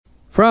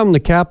From the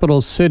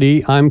capital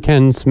city, I'm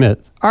Ken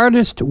Smith.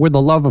 Artists with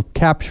the love of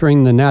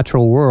capturing the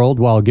natural world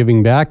while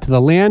giving back to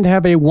the land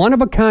have a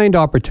one-of-a-kind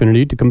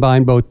opportunity to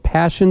combine both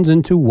passions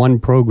into one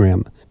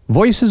program.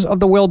 Voices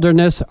of the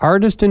Wilderness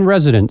Artist in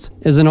Residence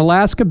is an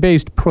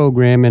Alaska-based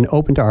program and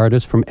open to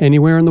artists from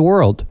anywhere in the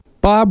world.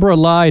 Barbara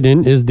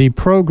Lydon is the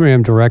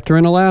program director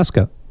in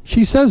Alaska.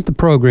 She says the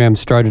program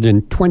started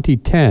in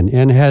 2010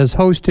 and has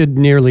hosted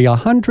nearly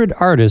 100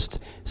 artists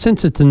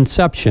since its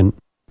inception.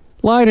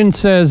 Lydon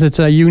says it's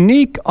a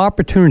unique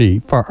opportunity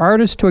for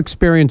artists to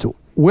experience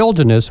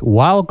wilderness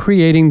while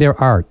creating their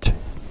art.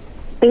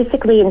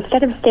 Basically,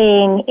 instead of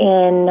staying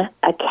in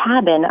a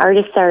cabin,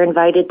 artists are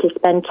invited to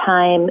spend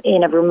time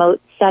in a remote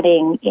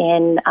setting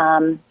in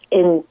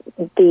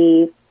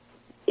the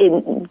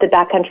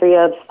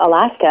backcountry of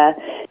Alaska.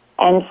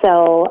 And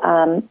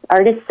so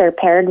artists are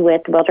paired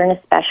with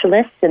wilderness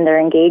specialists, and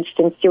they're engaged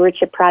in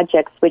stewardship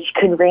projects, which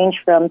could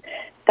range from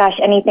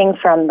anything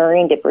from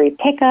marine debris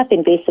pickup,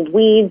 invasive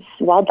weeds,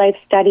 wildlife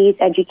studies,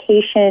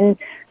 education,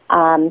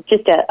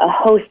 just a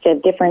host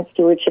of different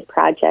stewardship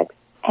projects.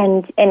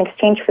 And in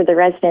exchange for the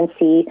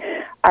residency,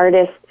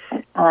 artists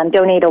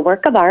donate a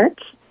work of art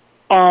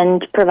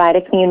and provide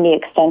a community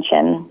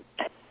extension.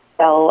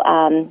 So,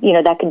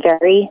 that could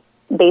vary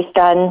based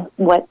on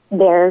what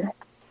their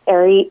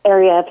area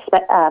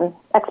of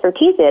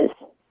expertise is.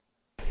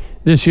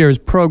 This year's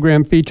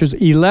program features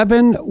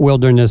 11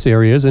 wilderness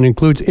areas and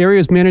includes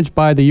areas managed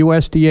by the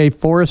USDA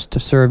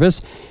Forest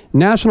Service,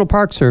 National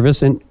Park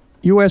Service, and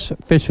U.S.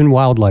 Fish and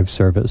Wildlife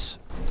Service.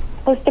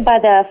 Hosted by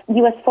the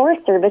U.S.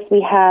 Forest Service,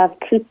 we have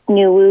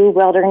Kootenai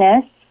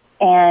Wilderness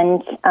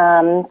and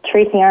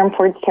Tracy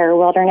Armford's Terra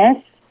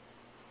Wilderness,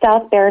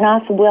 South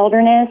Baranof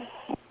Wilderness,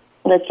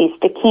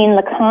 Stikine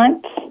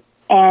LeConte,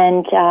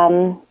 and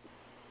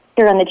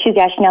here on the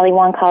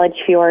Chugach-Nellie-Wong College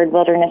Fjord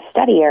Wilderness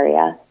Study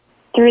Area.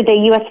 Through the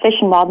U.S. Fish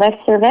and Wildlife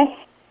Service,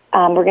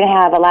 we're going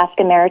to have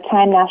Alaska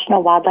Maritime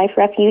National Wildlife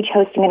Refuge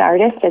hosting an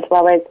artist, as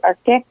well as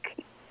Arctic,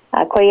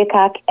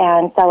 Koyukuk,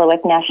 and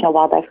Selawik National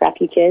Wildlife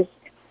Refuges.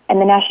 And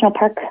the National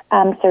Park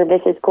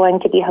Service is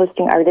going to be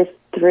hosting artists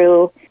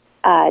through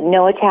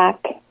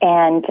Noatak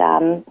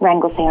and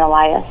Wrangell St.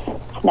 Elias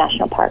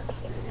National Parks.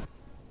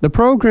 The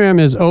program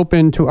is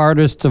open to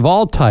artists of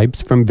all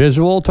types, from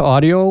visual to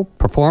audio,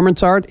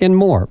 performance art, and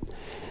more.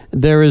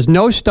 There is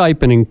no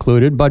stipend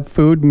included, but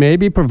food may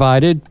be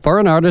provided for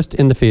an artist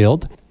in the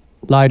field.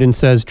 Lydon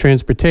says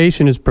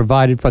transportation is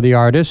provided for the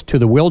artist to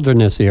the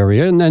wilderness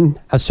area, and then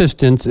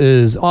assistance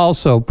is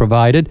also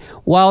provided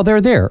while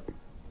they're there.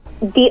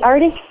 The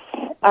artists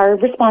are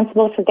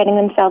responsible for getting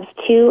themselves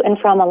to and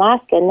from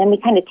Alaska, and then we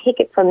kind of take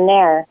it from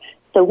there.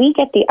 So we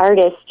get the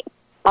artist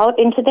out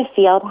into the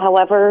field,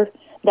 however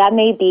that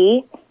may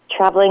be,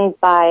 traveling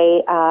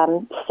by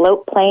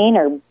float plane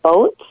or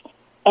boat,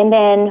 and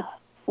then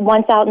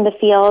once out in the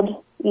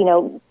field,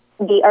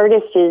 the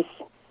artist is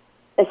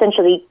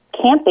essentially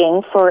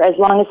camping for as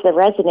long as the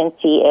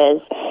residency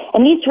is.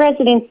 And these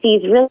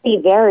residencies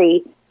really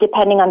vary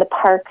depending on the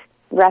park,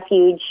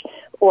 refuge,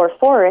 or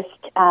forest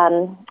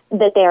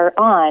that they're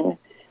on.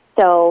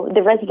 So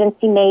the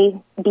residency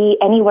may be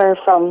anywhere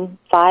from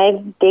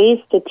 5 days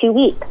to 2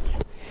 weeks.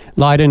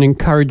 Lydon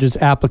encourages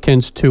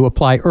applicants to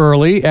apply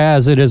early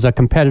as it is a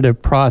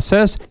competitive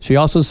process. She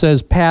also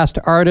says past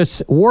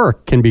artists'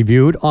 work can be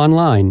viewed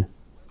online.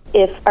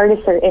 If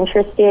artists are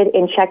interested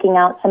in checking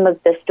out some of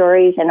the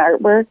stories and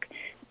artwork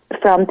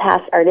from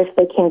past artists,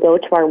 they can go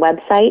to our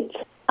website.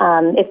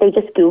 If they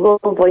just Google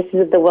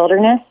Voices of the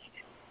Wilderness,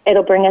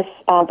 it'll bring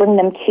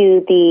them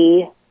to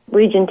the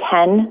Region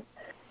 10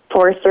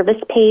 Forest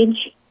Service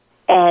page,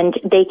 and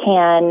they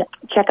can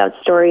check out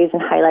stories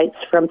and highlights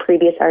from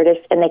previous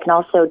artists, and they can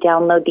also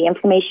download the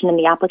information in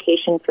the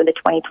application for the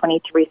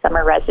 2023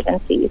 summer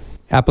residencies.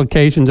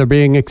 Applications are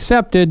being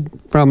accepted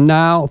from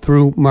now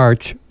through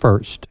March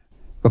 1st.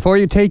 Before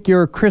you take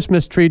your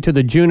Christmas tree to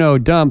the Juneau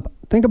dump,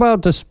 think about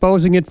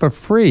disposing it for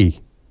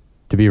free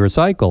to be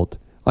recycled.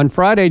 On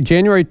Friday,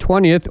 January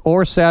 20th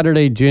or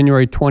Saturday,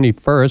 January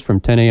 21st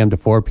from 10 a.m. to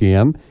 4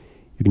 p.m.,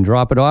 you can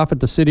drop it off at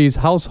the city's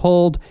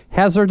Household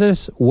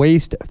Hazardous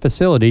Waste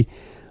Facility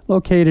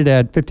located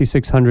at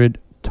 5600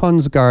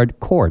 Tunsgard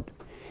Court.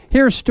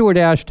 Here's Stuart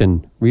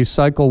Ashton,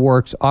 Recycle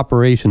Works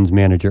Operations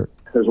Manager.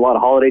 There's a lot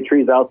of holiday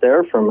trees out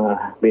there from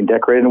being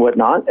decorated and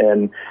whatnot,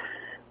 and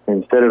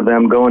instead of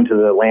them going to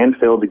the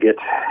landfill to get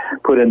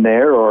put in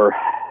there or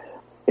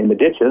in the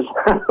ditches,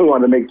 we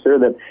want to make sure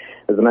that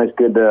there's a nice,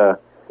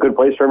 good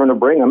place for them to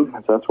bring them.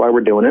 So that's why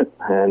we're doing it.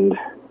 And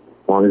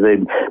as long as they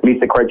meet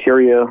the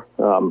criteria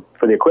for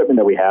the equipment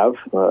that we have,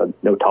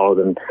 no taller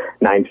than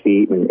 9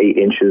 feet and 8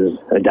 inches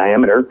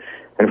diameter,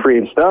 and free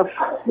of stuff,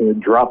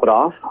 drop it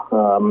off.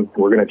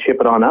 We're going to chip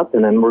it on up,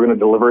 and then we're going to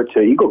deliver it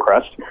to Eagle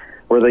Crest,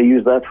 where they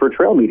use that for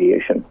trail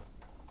mediation.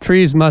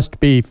 Trees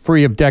must be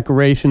free of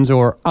decorations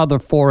or other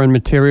foreign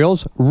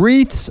materials.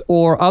 Wreaths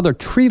or other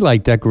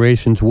tree-like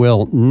decorations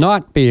will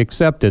not be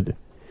accepted.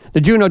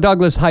 The Juneau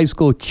Douglas High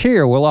School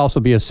cheer will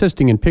also be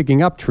assisting in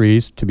picking up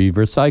trees to be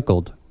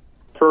recycled.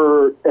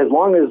 For as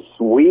long as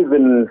we've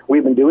been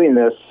doing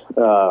this,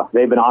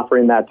 they've been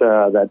offering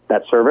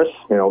that service.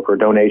 For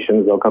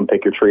donations, they'll come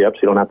pick your tree up, so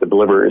you don't have to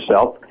deliver it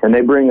yourself. And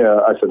they bring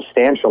a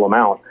substantial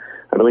amount.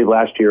 I believe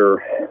last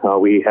year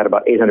we had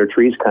about 800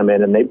 trees come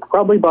in, and they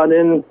probably brought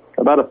in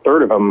about a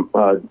third of them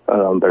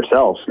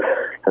themselves.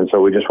 And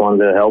so we just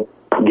wanted to help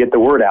get the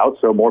word out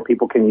so more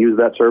people can use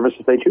that service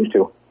if they choose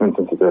to. And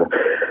since it's a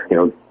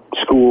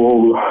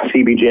school,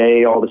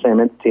 CBJ, all the same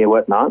entity and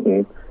whatnot,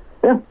 and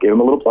give them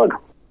a little plug.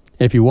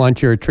 If you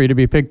want your tree to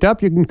be picked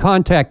up, you can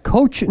contact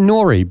Coach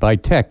Norrie by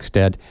text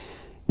at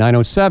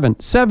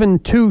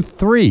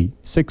 907-723-6580,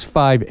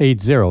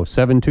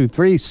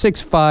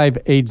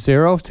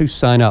 723-6580 to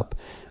sign up.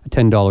 A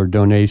 $10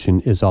 donation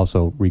is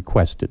also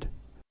requested.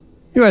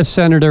 U.S.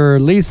 Senator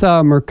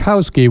Lisa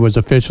Murkowski was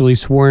officially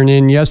sworn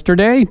in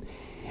yesterday.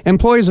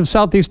 Employees of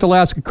Southeast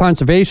Alaska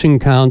Conservation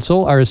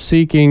Council are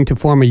seeking to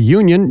form a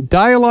union.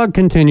 Dialogue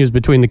continues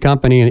between the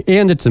company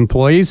and its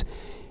employees,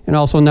 and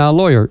also now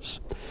lawyers.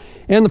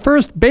 And the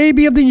first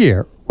baby of the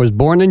year was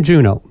born in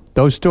Juneau.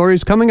 Those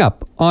stories coming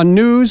up on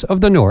News of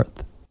the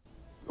North.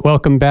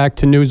 Welcome back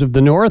to News of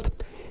the North.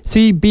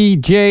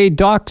 CBJ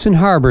Docks and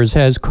Harbors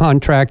has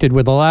contracted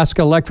with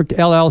Alaska Electric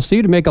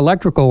LLC to make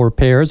electrical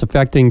repairs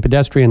affecting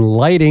pedestrian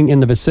lighting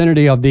in the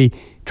vicinity of the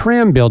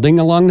tram building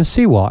along the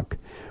Seawalk.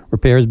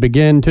 Repairs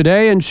begin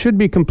today and should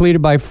be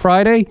completed by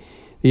Friday.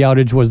 The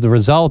outage was the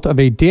result of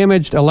a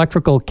damaged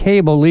electrical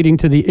cable leading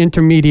to the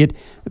intermediate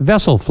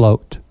vessel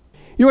float.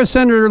 U.S.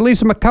 Senator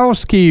Lisa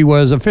Murkowski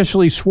was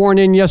officially sworn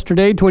in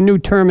yesterday to a new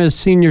term as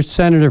senior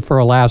senator for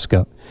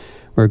Alaska.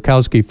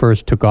 Murkowski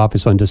first took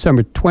office on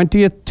December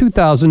 20th,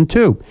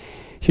 2002.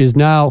 She is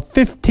now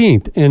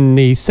 15th in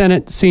the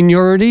Senate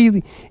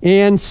seniority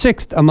and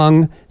 6th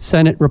among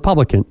Senate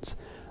Republicans.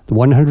 The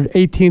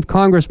 118th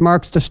Congress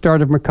marks the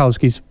start of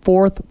Murkowski's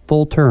fourth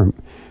full term.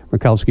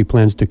 Murkowski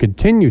plans to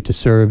continue to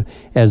serve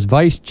as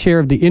vice chair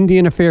of the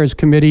Indian Affairs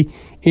Committee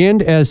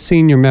and as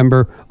senior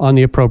member on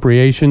the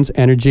Appropriations,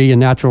 Energy and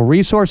Natural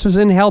Resources,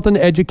 and Health and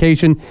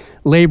Education,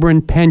 Labor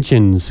and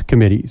Pensions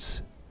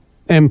Committees.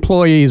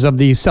 Employees of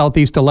the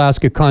Southeast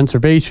Alaska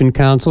Conservation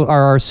Council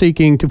are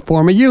seeking to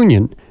form a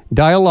union.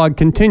 Dialogue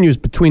continues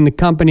between the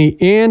company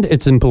and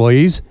its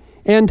employees,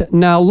 and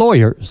now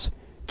lawyers.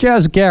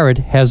 Jazz Garrett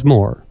has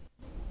more.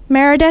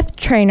 Meredith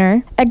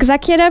Traynor,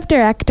 Executive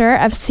Director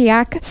of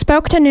SEACC,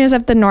 spoke to News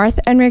of the North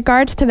in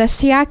regards to the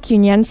SEACC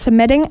union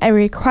submitting a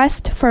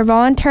request for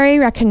voluntary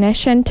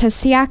recognition to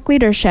SEACC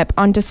leadership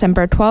on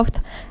December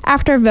 12th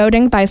after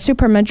voting by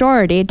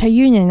supermajority to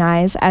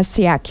unionize as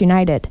SEACC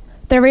United.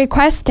 The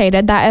request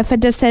stated that if a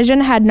decision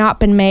had not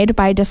been made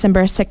by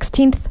December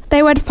 16th,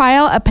 they would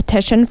file a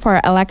petition for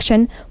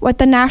election with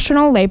the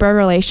National Labor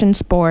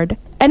Relations Board.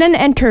 In an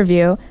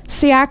interview,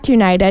 SEACC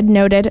United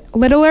noted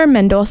Littler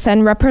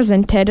Mendelson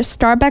represented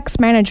Starbucks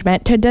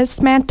management to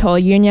dismantle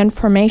union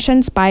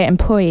formations by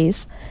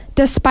employees.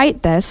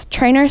 Despite this,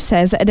 Traynor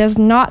says it is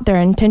not their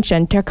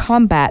intention to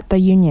combat the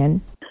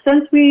union.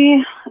 Since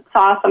we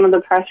saw some of the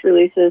press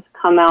releases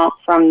come out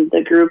from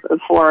the group of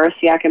 4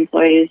 SEACC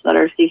employees that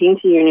are seeking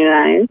to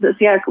unionize, the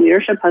SEACC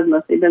leadership has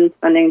mostly been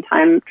spending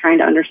time trying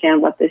to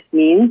understand what this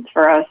means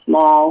for a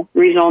small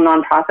regional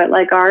nonprofit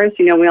like ours.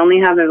 We only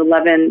have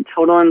 11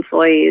 total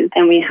employees,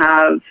 and we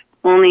have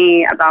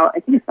only about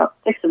 6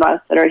 of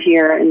us that are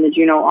here in the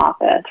Juneau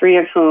office, 3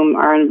 of whom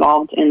are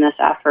involved in this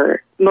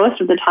effort. Most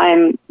of the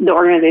time the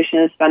organization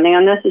is spending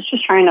on this is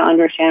just trying to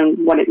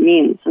understand what it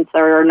means, since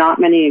there are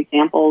not many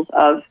examples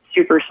of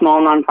super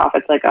small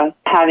nonprofits like us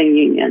having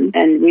unions,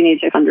 and we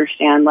need to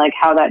understand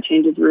how that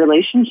changes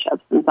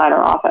relationships inside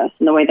our office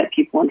and the way that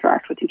people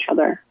interact with each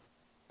other.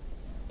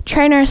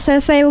 Traynor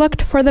says they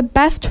looked for the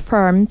best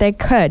firm they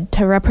could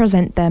to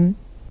represent them.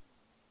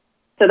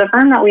 So the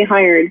firm that we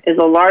hired is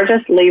the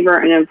largest labor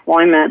and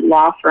employment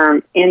law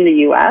firm in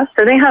the U.S.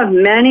 So they have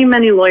many,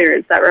 many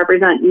lawyers that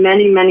represent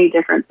many, many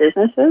different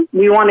businesses.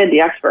 We wanted the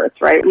experts,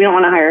 right? We don't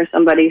want to hire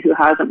somebody who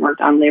hasn't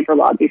worked on labor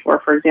law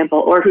before, for example,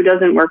 or who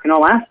doesn't work in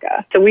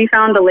Alaska. So we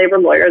found a labor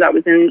lawyer that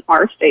was in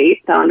our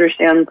state that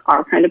understands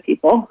our kind of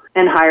people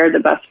and hired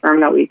the best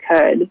firm that we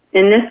could.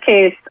 In this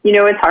case,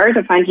 it's hard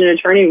to find an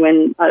attorney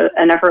when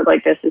an effort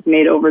like this is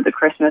made over the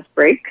Christmas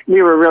break.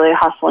 We were really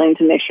hustling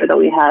to make sure that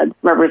we had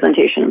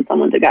representation and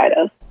someone to guide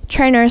us.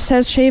 Traynor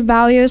says she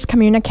values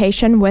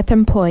communication with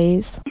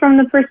employees. From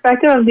the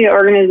perspective of the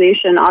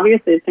organization,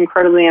 obviously it's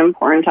incredibly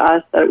important to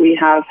us that we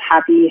have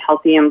happy,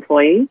 healthy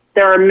employees.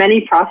 There are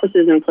many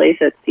processes in place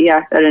at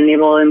SEACC that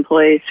enable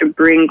employees to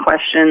bring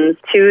questions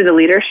to the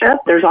leadership.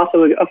 There's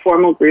also a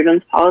formal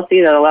grievance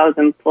policy that allows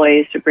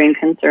employees to bring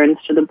concerns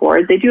to the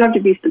board. They do have to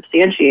be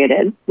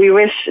substantiated. We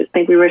wish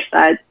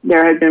that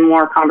there had been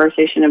more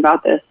conversation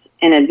about this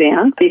in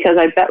advance, because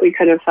I bet we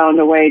could have found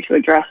a way to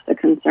address the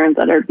concerns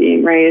that are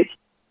being raised.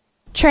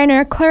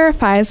 Traynor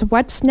clarifies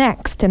what's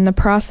next in the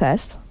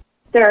process.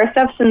 There are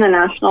steps in the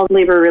National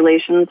Labor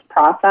Relations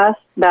process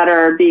that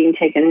are being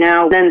taken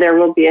now. Then there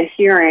will be a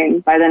hearing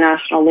by the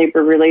National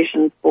Labor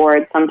Relations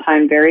Board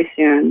sometime very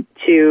soon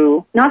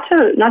to not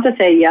to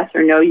say yes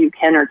or no, you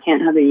can or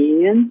can't have a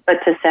union, but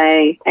to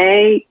say,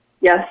 A,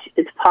 yes,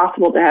 it's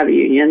possible to have a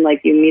union,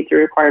 like you meet the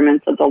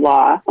requirements of the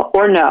law,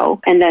 or no.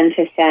 And then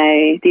to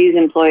say these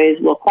employees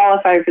will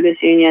qualify for this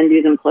union,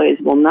 these employees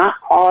will not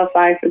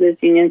qualify for this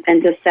union,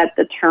 and to set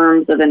the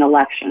terms of an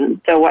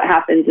election. So what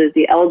happens is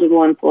the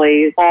eligible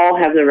employees all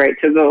have the right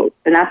to vote.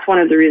 And that's one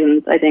of the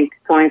reasons I think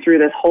going through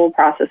this whole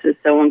process is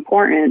so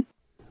important.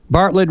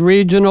 Bartlett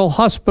Regional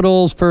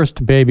Hospital's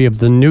first baby of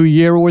the new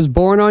year was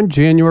born on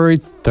January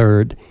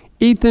 3rd.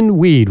 Ethan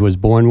Weed was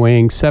born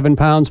weighing 7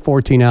 pounds,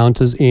 14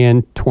 ounces,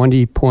 and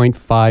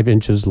 20.5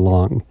 inches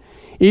long.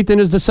 Ethan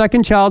is the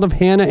second child of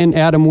Hannah and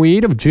Adam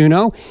Weed of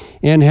Juneau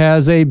and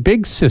has a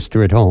big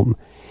sister at home.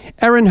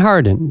 Erin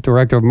Harden,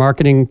 Director of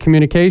Marketing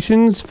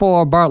Communications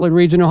for Bartlett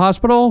Regional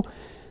Hospital,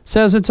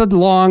 says it's a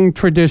long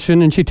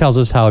tradition, and she tells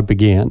us how it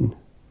began.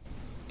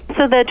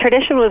 So the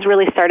tradition was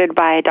really started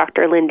by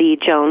Dr. Lindy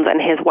Jones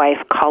and his wife,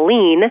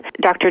 Colleen.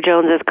 Dr.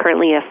 Jones is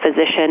currently a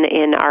physician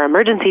in our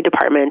emergency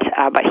department,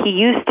 but he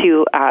used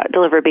to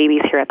deliver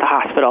babies here at the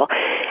hospital.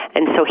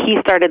 And so he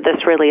started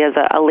this really as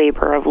a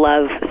labor of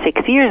love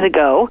 6 years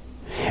ago.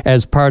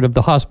 As part of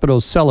the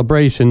hospital's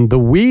celebration, the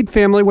Weed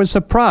family was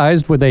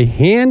surprised with a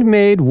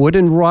handmade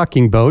wooden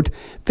rocking boat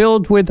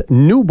filled with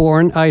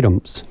newborn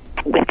items.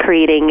 With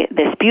creating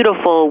this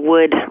beautiful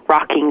wood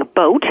rocking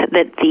boat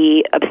that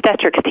the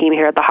obstetrics team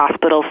here at the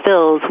hospital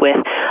fills with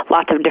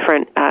lots of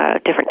different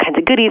kinds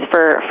of goodies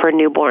for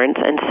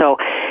newborns. And so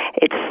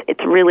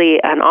it's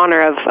really an honor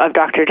of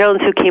Dr.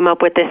 Jones, who came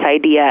up with this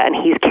idea, and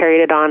he's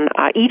carried it on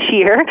each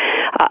year.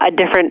 A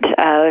different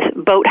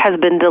boat has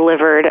been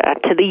delivered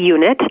to the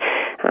unit.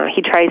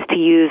 He tries to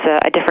use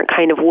a different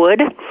kind of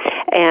wood.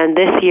 And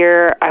this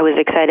year I was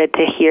excited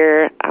to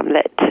hear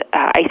that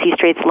Icy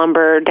Straits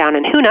Lumber down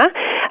in Juneau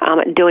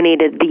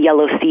donated the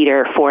yellow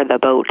cedar for the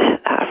boat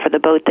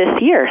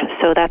this year.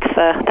 So that's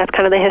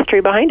kind of the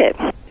history behind it.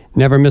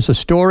 Never miss a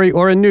story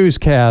or a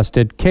newscast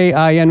at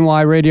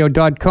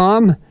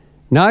kinyradio.com.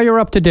 Now you're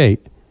up to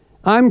date.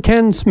 I'm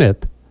Ken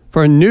Smith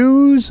for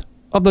News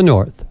of the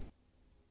North.